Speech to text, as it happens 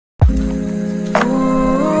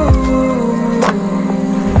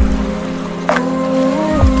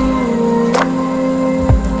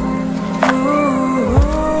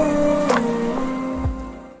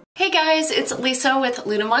it's Lisa with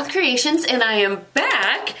Moth Creations, and I am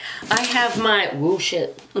back. I have my, whoa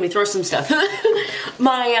shit, let me throw some stuff.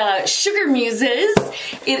 My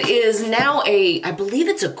SugarMuses. It is now I believe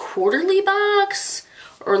it's a quarterly box,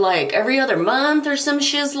 or like every other month or some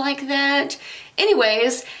shiz like that.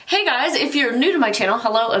 Anyways, hey guys, if you're new to my channel,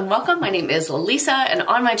 hello and welcome. My name is Lisa, and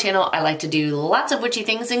on my channel I like to do lots of witchy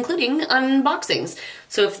things, including unboxings.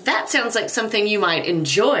 So if that sounds like something you might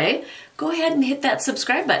enjoy, go ahead and hit that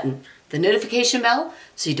subscribe button, the notification bell,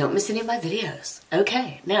 so you don't miss any of my videos.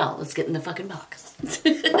 Okay, now let's get in the fucking box.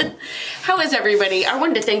 How is everybody? I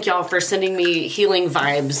wanted to thank y'all for sending me healing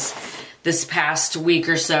vibes this past week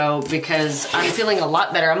or so, because I'm feeling a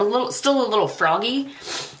lot better. I'm still a little froggy,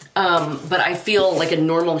 but I feel like a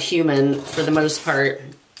normal human for the most part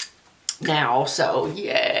now, so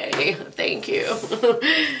yay, thank you.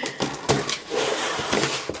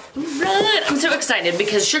 Right. I'm so excited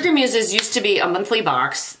because SugarMuses used to be a monthly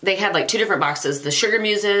box. They had like 2 different boxes. The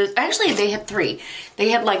SugarMuses, actually they had 3. They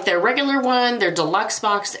had like their regular one, their deluxe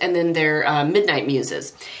box, and then their Midnight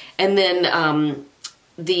Muses. And then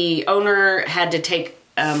the owner had to take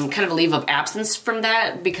kind of a leave of absence from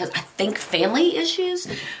that because I think family issues.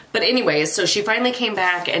 But anyways, so she finally came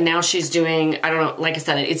back, and now she's doing, I don't know, like I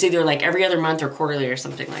said, it's either like every other month or quarterly or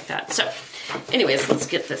something like that. So anyways, let's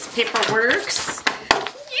get this paperwork.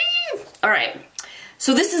 All right,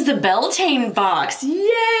 so this is the Beltane Box.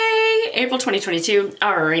 Yay! April 2022.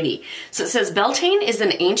 Alrighty. So it says Beltane is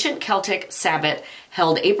an ancient Celtic Sabbath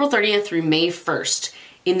held April 30th through May 1st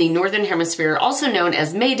in the Northern Hemisphere, also known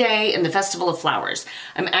as May Day and the Festival of Flowers.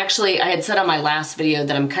 I had said on my last video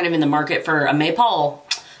that I'm kind of in the market for a maypole.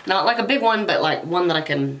 Not like a big one, but like one that I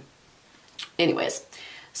can, anyways.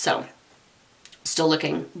 So, still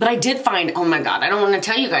looking. But I did find, oh my god, I don't want to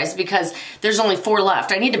tell you guys because there's only 4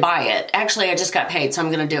 left. I need to buy it. Actually, I just got paid, so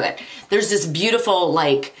I'm going to do it. There's this beautiful,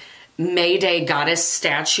 like, May Day goddess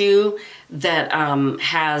statue that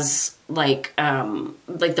has, like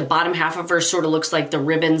the bottom half of her sort of looks like the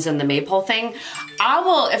ribbons and the maypole thing. I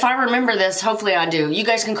will, if I remember this, hopefully I do. You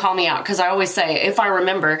guys can call me out, because I always say, if I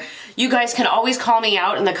remember, you guys can always call me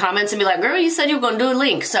out in the comments and be like, girl, you said you were going to do a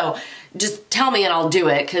link. So just tell me and I'll do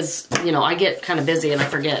it, because, you know, I get kind of busy and I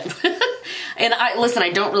forget. And listen, I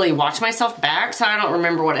don't really watch myself back, so I don't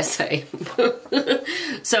remember what I say.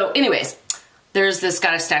 So anyways, there's this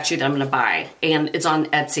goddess statue that I'm going to buy, and it's on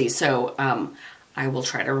Etsy. So I will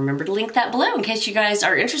try to remember to link that below in case you guys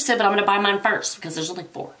are interested, but I'm going to buy mine first because there's only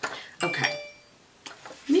 4. Okay.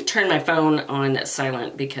 Let me turn my phone on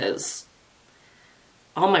silent because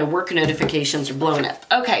all my work notifications are blowing up.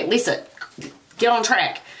 Okay, Lisa, get on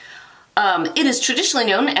track. It is traditionally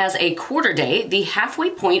known as a quarter day, the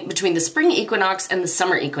halfway point between the spring equinox and the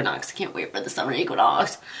summer equinox. I can't wait for the summer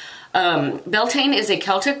equinox. Beltane is a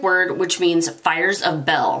Celtic word which means fires of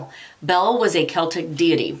Bel. Bel was a Celtic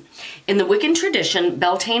deity. In the Wiccan tradition,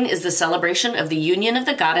 Beltane is the celebration of the union of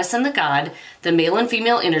the goddess and the god, the male and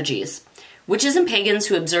female energies. Witches and pagans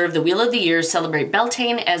who observe the wheel of the year celebrate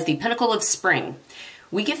Beltane as the pinnacle of spring.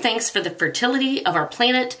 We give thanks for the fertility of our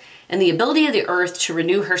planet and the ability of the earth to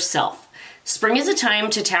renew herself. Spring is a time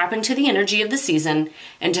to tap into the energy of the season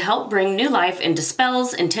and to help bring new life into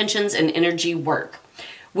spells, intentions, and energy work.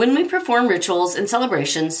 When we perform rituals and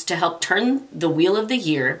celebrations to help turn the wheel of the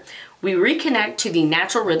year, we reconnect to the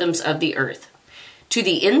natural rhythms of the earth, to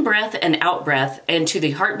the in-breath and out-breath, and to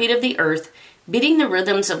the heartbeat of the earth, beating the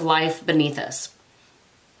rhythms of life beneath us.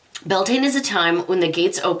 Beltane is a time when the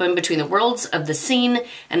gates open between the worlds of the seen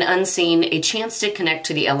and unseen, a chance to connect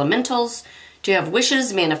to the elementals, to have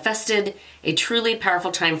wishes manifested, a truly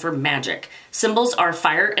powerful time for magic. Symbols are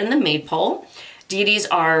fire and the maypole. Deities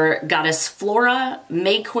are Goddess Flora,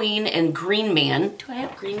 May Queen, and Green Man. Do I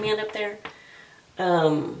have Green Man up there?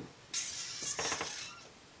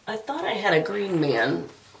 I thought I had a Green Man.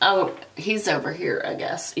 Oh, he's over here, I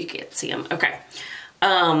guess. You can't see him. Okay.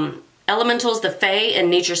 Elementals, the Fae and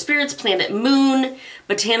nature spirits, planet Moon.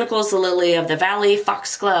 Botanicals, the Lily of the Valley,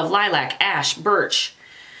 Foxglove, Lilac, Ash, Birch,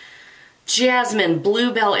 Jasmine,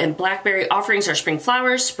 Bluebell, and Blackberry. Offerings are spring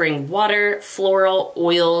flowers, spring water, floral,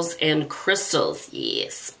 oils, and crystals.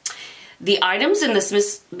 Yes. The items in this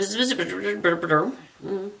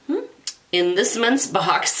month's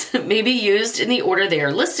box may be used in the order they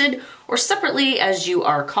are listed or separately as you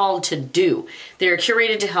are called to do. They are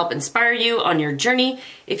curated to help inspire you on your journey.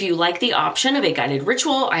 If you like the option of a guided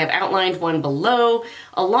ritual, I have outlined one below,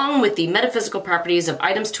 along with the metaphysical properties of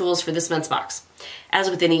items tools for this month's box. As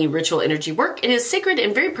with any ritual energy work, it is sacred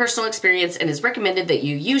and very personal experience and is recommended that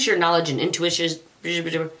you use your knowledge and intuition.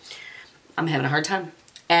 I'm having a hard time.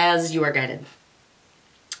 As you are guided.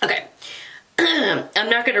 Okay. I'm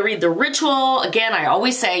not going to read the ritual. Again, I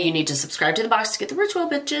always say you need to subscribe to the box to get the ritual,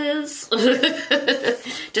 bitches.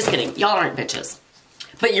 Just kidding. Y'all aren't bitches.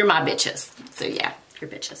 But you're my bitches. So yeah, you're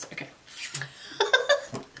bitches. Okay.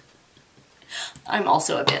 I'm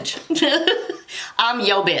also a bitch. I'm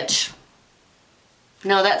yo bitch.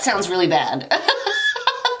 No, that sounds really bad.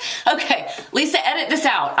 Okay, Lisa, edit this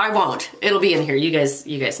out. I won't. It'll be in here. You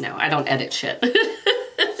guys know. I don't edit shit.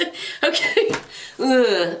 Okay.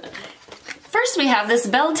 Ugh. First we have this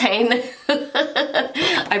Beltane.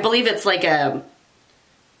 I believe it's like a...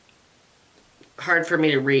 hard for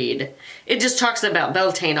me to read. It just talks about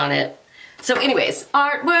Beltane on it. So anyways,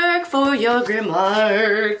 artwork for your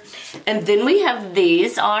grimoire. And then we have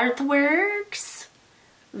these artworks.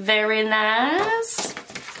 Very nice.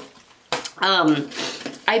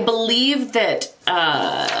 I believe that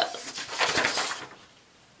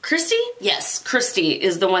Christy? Yes, Christy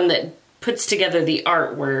is the one that puts together the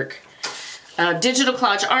artwork. Digital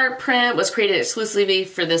collage art print was created exclusively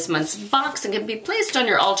for this month's box and can be placed on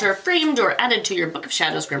your altar, framed, or added to your Book of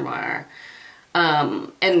Shadows grimoire.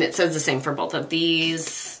 And it says the same for both of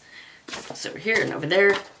these. It's over here and over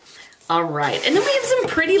there. All right, and then we have some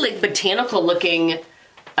pretty like botanical looking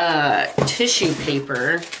tissue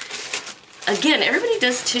paper. Again, everybody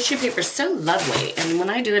does tissue paper so lovely, and when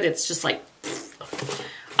I do it, it's just like,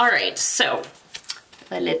 all right, so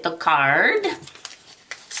a little card.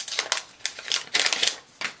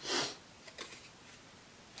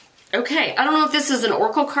 Okay, I don't know if this is an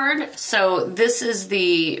oracle card, so this is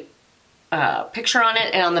the picture on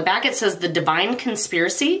it, and on the back it says the divine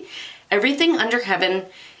conspiracy. Everything under heaven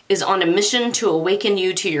is on a mission to awaken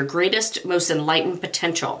you to your greatest, most enlightened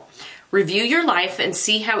potential. Review your life and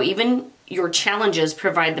see how even your challenges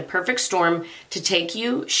provide the perfect storm to take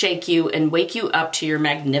you, shake you, and wake you up to your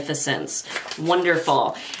magnificence.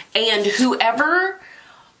 Wonderful. And whoever,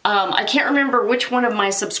 I can't remember which one of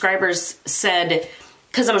my subscribers said,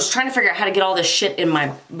 because I was trying to figure out how to get all this shit in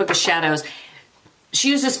my Book of Shadows, she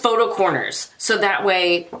uses photo corners. So that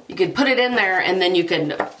way you could put it in there and then you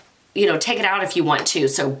could, you know, take it out if you want to.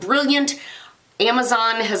 So brilliant.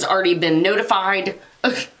 Amazon has already been notified.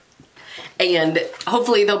 And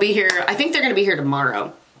hopefully they'll be here. I think they're going to be here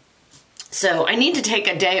tomorrow. So I need to take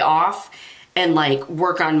a day off and like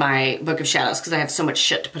work on my Book of Shadows because I have so much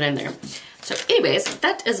shit to put in there. So anyways,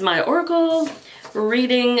 that is my Oracle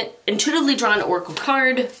reading. Intuitively drawn Oracle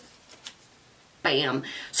card. Bam.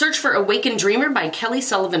 Search for Awakened Dreamer by Kelly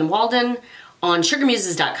Sullivan Walden on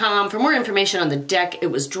SugarMuses.com. For more information on the deck it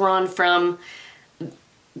was drawn from.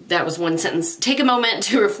 That was one sentence. Take a moment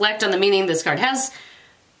to reflect on the meaning this card has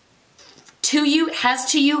to you,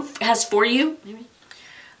 has for you.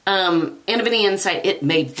 And of any insight it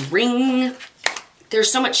may bring.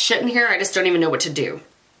 There's so much shit in here, I just don't even know what to do.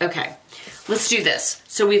 Okay, let's do this.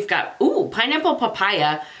 So we've got, ooh, pineapple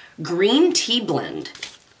papaya green tea blend.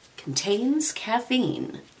 Contains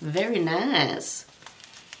caffeine. Very nice.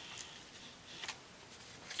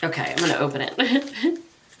 Okay, I'm gonna open it.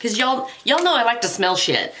 Because y'all know I like to smell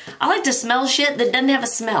shit. I like to smell shit that doesn't have a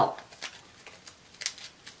smell.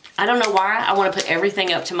 I don't know why. I want to put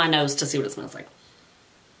everything up to my nose to see what it smells like.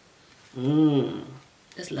 Mmm.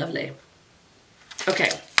 That's lovely.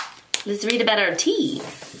 Okay. Let's read about our tea.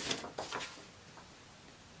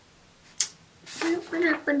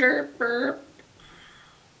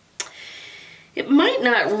 It might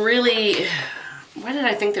not really... Why did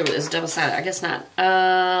I think there was double-sided? I guess not.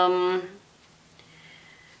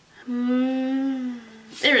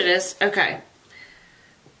 There it is. Okay.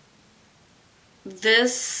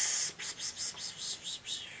 This...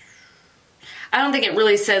 I don't think it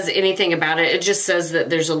really says anything about it. It just says that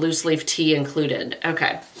there's a loose leaf tea included.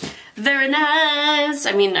 Okay. Very nice.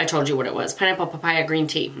 I mean, I told you what it was. Pineapple papaya green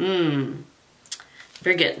tea. Mmm.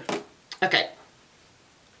 Very good. Okay.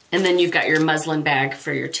 And then you've got your muslin bag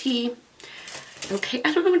for your tea. Okay,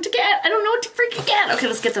 I don't know what to get. I don't know what to freaking get. Okay,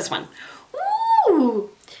 let's get this one.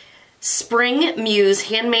 Ooh. Spring Muse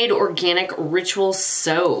Handmade Organic Ritual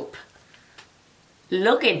Soap.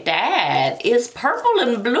 Look at that. It's purple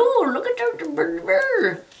and blue. Look at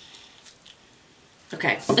that.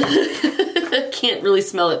 Okay. I can't really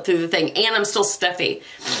smell it through the thing. And I'm still stuffy.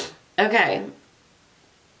 Okay.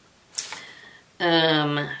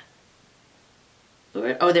 Oh,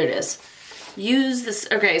 there it is. Use this.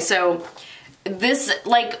 Okay, so this,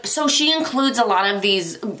 like, so she includes a lot of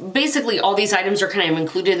these, basically all these items are kind of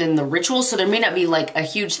included in the ritual, so there may not be like a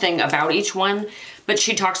huge thing about each one, but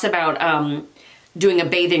she talks about doing a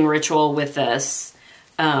bathing ritual with this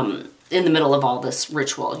in the middle of all this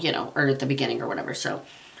ritual, you know, or at the beginning or whatever. So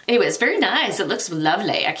anyways, very nice. It looks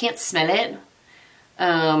lovely. I can't smell it.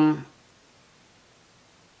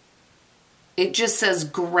 it just says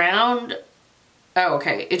ground. Oh,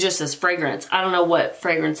 okay. It just says fragrance. I don't know what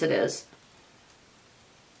fragrance it is.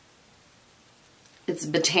 It's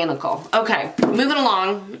botanical. Okay, moving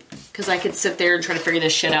along, because I could sit there and try to figure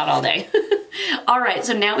this shit out all day. All right,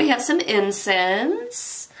 so now we have some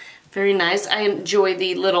incense. Very nice. I enjoy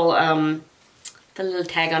the little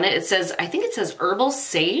tag on it. It says, I think it says herbal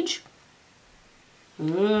sage.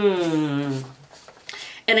 And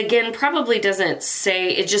again, probably doesn't say,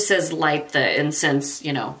 it just says light the incense,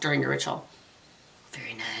 you know, during a ritual.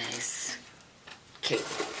 Very nice. Okay.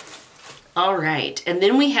 All right, and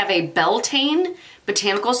then we have a Beltane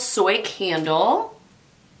Botanical Soy Candle.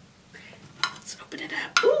 Let's open it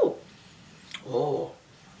up. Ooh. Oh.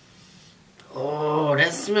 Oh,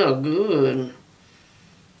 that smells good.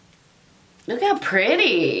 Look how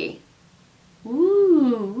pretty.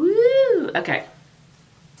 Woo, woo. Okay.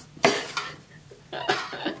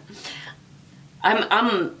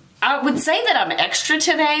 I would say that I'm extra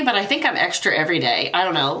today, but I think I'm extra every day. I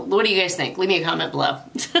don't know. What do you guys think? Leave me a comment below.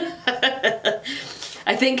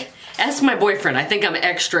 I think, ask my boyfriend, I think I'm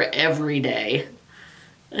extra every day.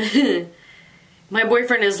 My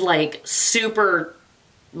boyfriend is like super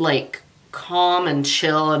like calm and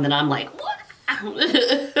chill, and then I'm like, what?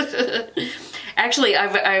 Actually,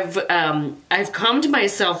 I've calmed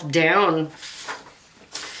myself down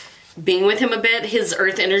being with him a bit. His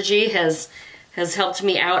earth energy has helped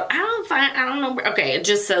me out. I don't know. Okay, it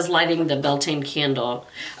just says lighting the Beltane candle.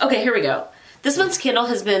 Okay, here we go. This month's candle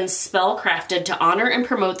has been spell crafted to honor and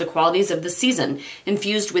promote the qualities of the season,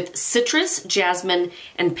 infused with citrus, jasmine,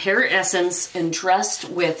 and pear essence, and dressed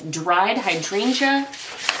with dried hydrangea.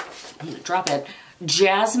 I'm gonna drop it.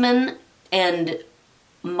 Jasmine and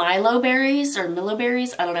milo berries or milo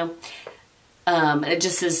berries. I don't know. It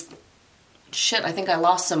just says, shit. I think I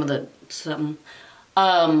lost some of the something.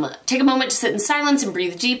 Take a moment to sit in silence and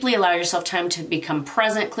breathe deeply. Allow yourself time to become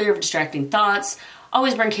present, clear of distracting thoughts.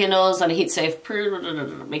 Always burn candles on a heat safe.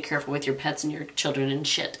 Be careful with your pets and your children and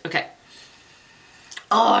shit. Okay.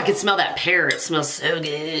 Oh, I can smell that pear. It smells so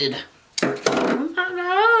good. Oh my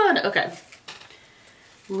God. Okay.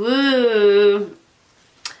 Woo.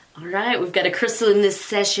 All right, we've got a crystal in this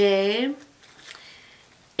sachet.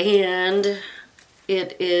 And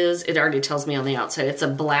it already tells me on the outside, it's a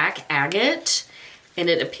black agate. And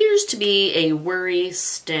it appears to be a worry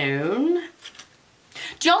stone.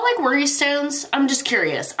 Do y'all like worry stones? I'm just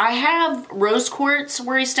curious. I have rose quartz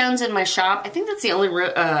worry stones in my shop. I think that's the only,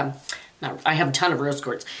 I have a ton of rose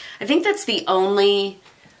quartz. I think that's the only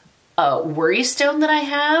worry stone that I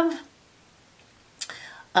have.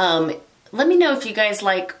 Let me know if you guys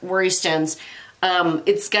like worry stones.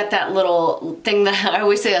 It's got that little thing that I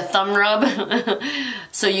always say, a thumb rub.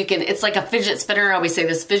 So you can, it's like a fidget spinner. I always say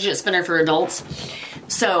this fidget spinner for adults.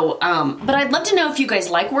 So, but I'd love to know if you guys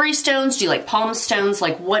like worry stones. Do you like palm stones?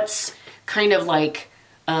 Like what's kind of like,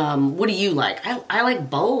 what do you like? I like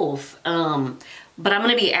both. But I'm going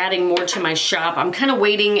to be adding more to my shop. I'm kind of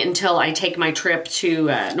waiting until I take my trip to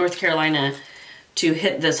North Carolina to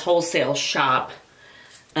hit this wholesale shop.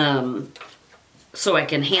 So I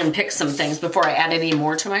can hand pick some things before I add any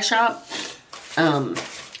more to my shop. And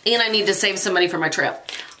I need to save some money for my trip.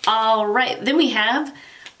 All right, then we have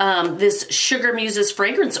this SugarMuses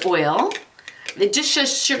fragrance oil. It just says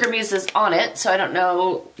SugarMuses on it, so I don't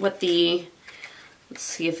know what the, let's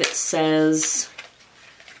see if it says,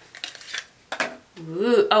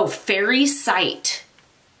 ooh, oh, Fairy Sight.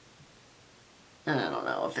 I don't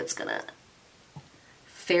know if it's gonna,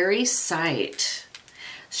 Fairy Sight.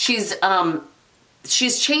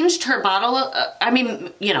 She's changed her bottle. I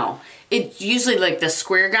mean, you know, it's usually like the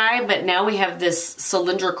square guy, but now we have this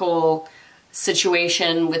cylindrical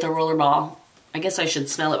situation with a roller ball. I guess I should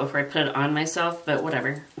smell it before I put it on myself, but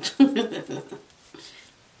whatever.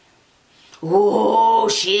 Oh,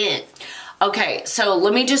 shit. Okay, so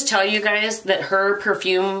let me just tell you guys that her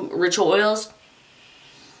perfume ritual oils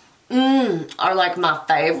are like my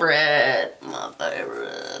favorite. My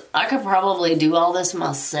favorite. I could probably do all this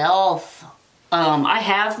myself. I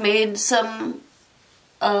have made some,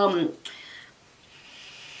 I've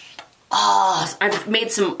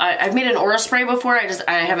made an aura spray before.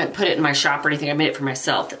 I haven't put it in my shop or anything. I made it for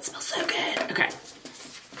myself. That smells so good. Okay.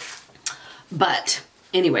 But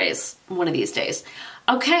anyways, one of these days.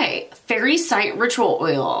 Okay. Fairy Sight Ritual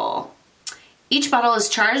Oil. Each bottle is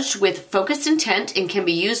charged with focused intent and can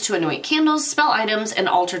be used to anoint candles, spell items, and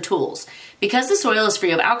altar tools. Because this oil is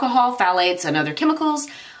free of alcohol, phthalates, and other chemicals,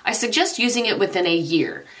 I suggest using it within a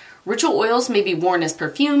year. Ritual oils may be worn as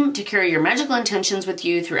perfume to carry your magical intentions with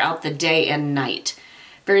you throughout the day and night.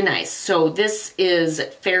 Very nice. So this is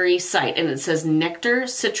Fairy Sight, and it says nectar,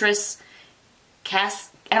 citrus,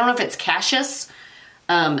 I don't know if it's cashews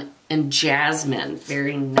and jasmine.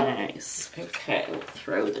 Very nice. Okay, we'll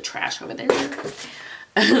throw the trash over there.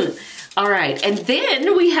 All right, and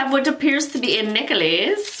then we have what appears to be a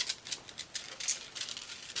necklace.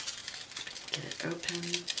 Get it open.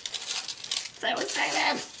 So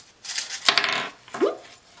excited. Whoop.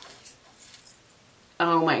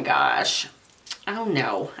 Oh my gosh. Oh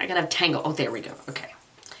no, I gotta have tangle. Oh, there we go. Okay.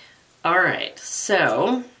 All right,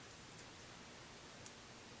 so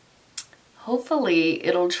hopefully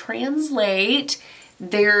it'll translate.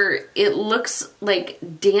 There, it looks like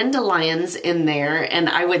dandelions in there, and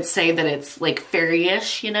I would say that it's like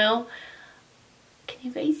fairy-ish, you know? Can you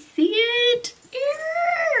guys see it?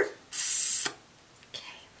 Okay, let's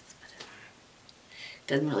put it on.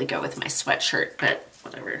 Doesn't really go with my sweatshirt, but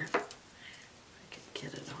whatever. I can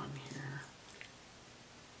get it on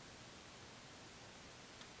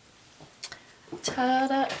here.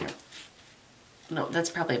 Ta-da! No, that's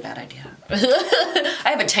probably a bad idea. I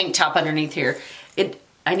have a tank top underneath here.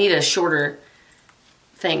 I need a shorter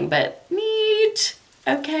thing, but neat.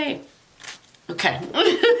 Okay. Okay.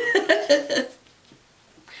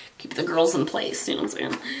 Keep the girls in place, you know what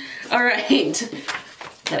I'm saying? All right.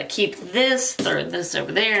 Gotta keep this, throw this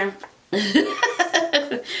over there.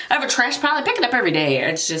 I have a trash pile. I pick it up every day.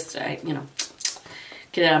 It's just, you know,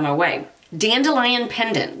 get it out of my way. Dandelion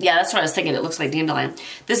pendant. Yeah, that's what I was thinking. It looks like dandelion.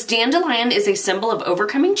 This dandelion is a symbol of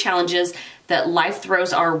overcoming challenges that life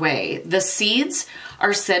throws our way. The seeds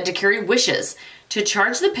are said to carry wishes. To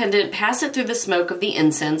charge the pendant, pass it through the smoke of the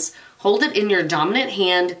incense, hold it in your dominant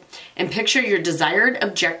hand, and picture your desired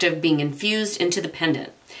objective being infused into the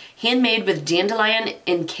pendant. Handmade with dandelion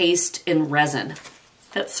encased in resin.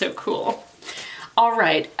 That's so cool. All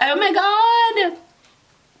right. Oh my God.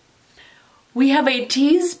 We have a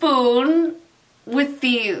teaspoon with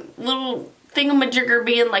the little thingamajigger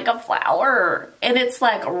being like a flower. And it's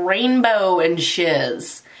like rainbow and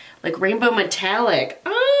shiz. Like rainbow metallic.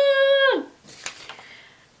 Ah!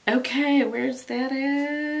 Okay, where's that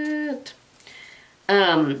at?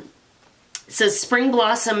 It says Spring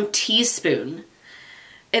Blossom Teaspoon.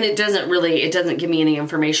 And it doesn't give me any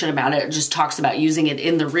information about it. It just talks about using it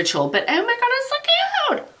in the ritual. But oh my God, it's so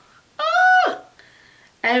cute. Oh!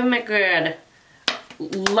 Oh my God.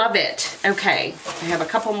 Love it. Okay. I have a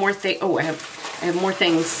couple more things. Oh, I have more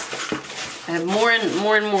things. I have more and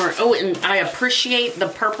more. Oh, and I appreciate the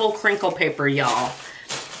purple crinkle paper, y'all.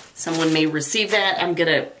 Someone may receive that. I'm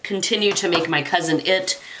gonna continue to make my cousin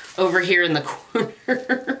it over here in the corner.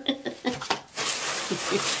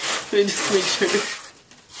 Let me just make sure.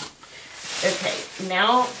 Okay,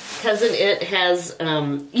 now cousin it has,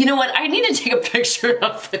 you know what? I need to take a picture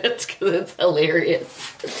of it because it's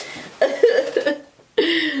hilarious.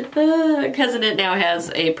 Cousin it now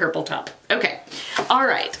has a purple top. Okay, all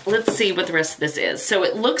right, let's see what the rest of this is. So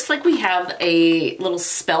it looks like we have a little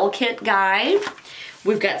spell kit guide.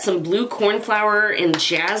 We've got some blue cornflower and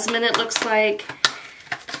jasmine, it looks like.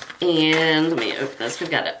 And let me open this. We've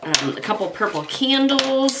got a couple purple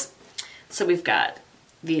candles. So we've got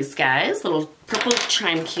these guys, little purple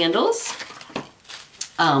chime candles.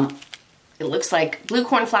 It looks like blue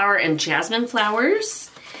cornflower and jasmine flowers.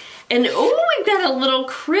 And oh, we've got a little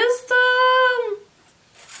crystal.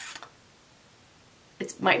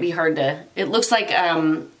 It might be hard to, it looks like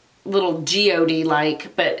little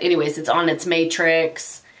geode-like, but anyways, it's on its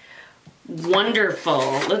matrix. Wonderful.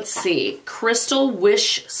 Let's see. Crystal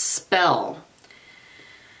Wish Spell.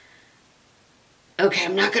 Okay,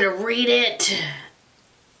 I'm not going to read it.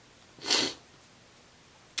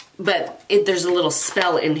 But there's a little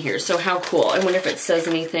spell in here, so how cool. I wonder if it says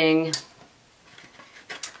anything.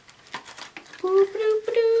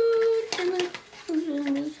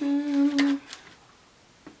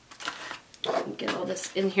 Get all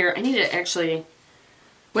this in here. I need to actually,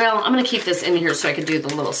 well, I'm going to keep this in here so I can do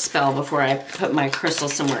the little spell before I put my crystal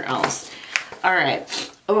somewhere else. All right.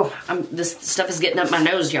 Oh, this stuff is getting up my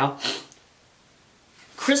nose, y'all.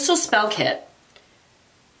 Crystal Spell Kit.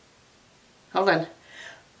 Hold on.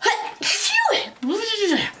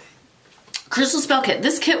 Crystal Spell Kit.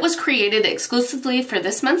 This kit was created exclusively for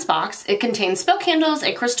this month's box. It contains spell candles,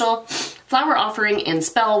 a crystal, flower offering, and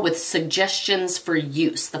spell with suggestions for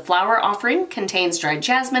use. The flower offering contains dried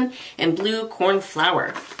jasmine and blue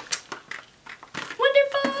cornflower.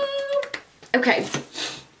 Wonderful! Okay.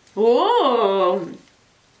 Whoa!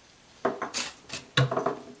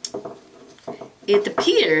 It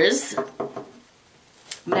appears, I'm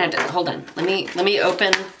gonna have to, hold on. Let me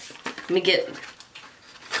open, let me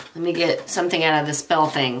get something out of the spell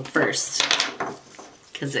thing first,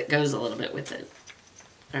 because it goes a little bit with it.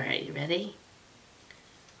 All right, you ready?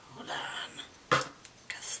 Hold on.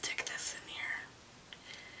 Gotta stick this in here.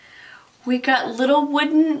 We got little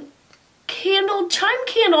wooden chime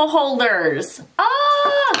candle holders.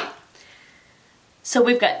 Ah! So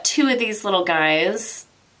we've got 2 of these little guys.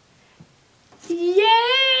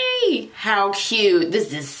 Yay! How cute.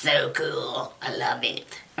 This is so cool. I love it.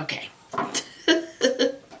 Okay.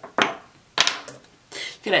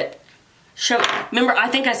 Gonna shove. Remember, I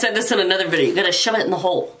think I said this in another video. You gotta shove it in the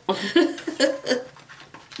hole.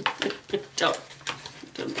 Don't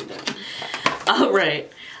do that. All right.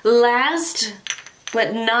 Last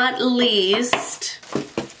but not least,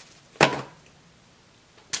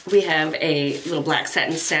 we have a little black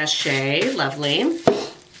satin sachet. Lovely.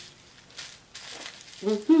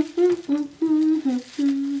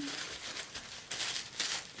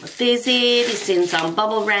 What is it? It's in some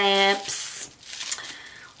bubble wraps.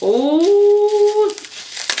 Oh.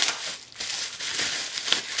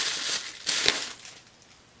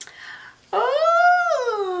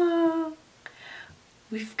 Oh.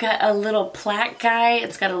 We've got a little plaque guy.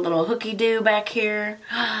 It's got a little hooky-doo back here.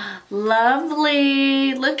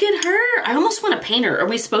 Lovely. Look at her. I almost want to paint her. Are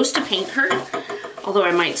we supposed to paint her? Although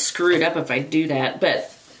I might screw it up if I do that,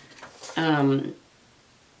 but I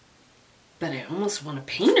almost want to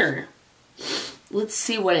paint her. Let's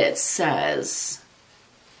see what it says.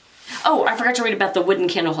 Oh, I forgot to read about the wooden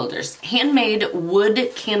candle holders. Handmade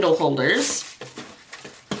wood candle holders.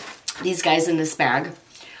 These guys in this bag.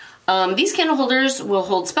 These candle holders will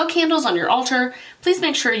hold spell candles on your altar. Please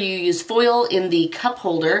make sure you use foil in the cup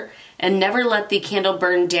holder and never let the candle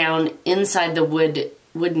burn down inside the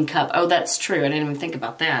wooden cup. Oh, that's true. I didn't even think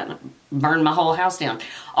about that. Burn my whole house down.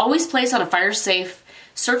 Always place on a fire-safe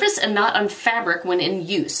surface and not on fabric when in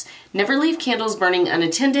use. Never leave candles burning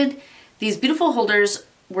unattended. These beautiful holders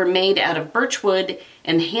were made out of birch wood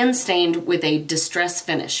and hand-stained with a distress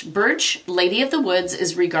finish. Birch, Lady of the Woods,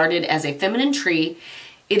 is regarded as a feminine tree.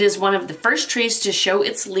 It is one of the first trees to show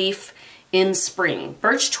its leaf in spring.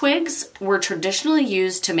 Birch twigs were traditionally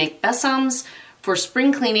used to make besoms for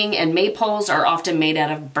spring cleaning, and maypoles are often made out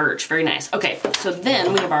of birch. Very nice. Okay, so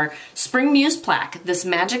then we have our Spring Muse plaque. This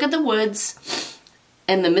magic of the woods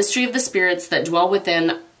and the mystery of the spirits that dwell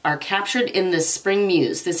within are captured in this Spring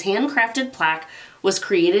Muse. This handcrafted plaque was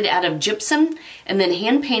created out of gypsum and then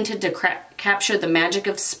hand-painted to capture the magic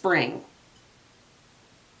of spring.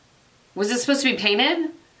 Was it supposed to be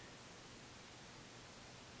painted?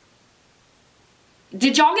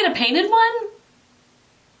 Did y'all get a painted one?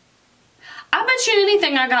 I bet you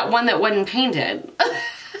anything I got one that wasn't painted.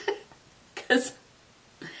 Because,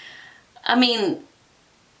 I mean,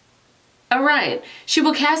 all right. She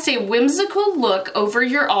will cast a whimsical look over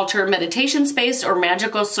your altar, meditation space, or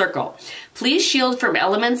magical circle. Please shield from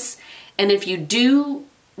elements, and if you do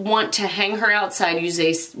want to hang her outside, use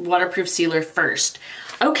a waterproof sealer first.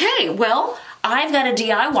 Okay, well, I've got a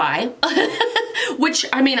DIY, which,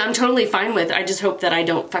 I mean, I'm totally fine with. I just hope that I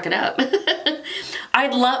don't fuck it up.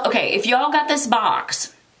 I'd love, okay, if y'all got this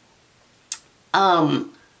box, I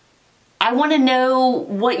want to know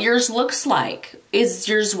what yours looks like. Is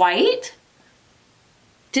yours white?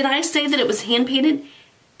 Did I say that it was hand painted?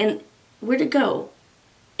 And where'd it go?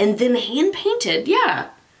 And then hand painted,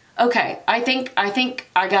 yeah. Okay, I think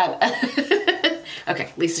I got,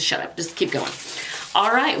 okay, Lisa, shut up, just keep going. All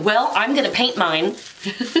right, well, I'm gonna paint mine.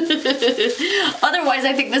 Otherwise,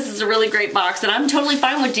 I think this is a really great box, and I'm totally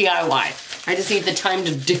fine with DIY. I just need the time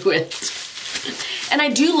to do it. And I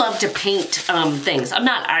do love to paint things.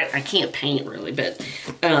 I can't paint really, but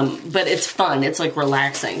it's fun. It's like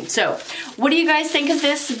relaxing. So, what do you guys think of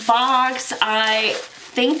this box? I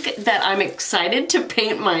think that I'm excited to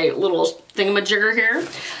paint my little thingamajigger here.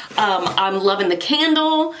 I'm loving the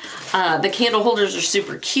candle. The candle holders are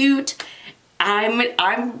super cute. I'm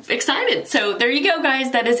excited. So there you go,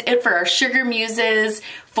 guys. That is it for our Sugar Muses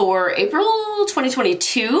for April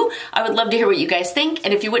 2022. I would love to hear what you guys think.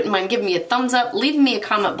 And if you wouldn't mind giving me a thumbs up, leaving me a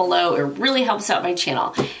comment below, it really helps out my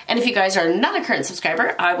channel. And if you guys are not a current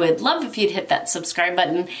subscriber, I would love if you'd hit that subscribe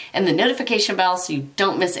button and the notification bell so you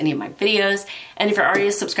don't miss any of my videos. And if you're already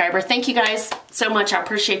a subscriber, thank you guys so much. I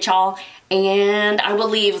appreciate y'all. And I will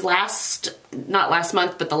leave not last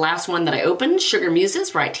month, but the last one that I opened,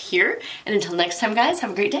 SugarMuses, right here. And until next time, guys,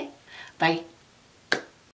 have a great day. Bye.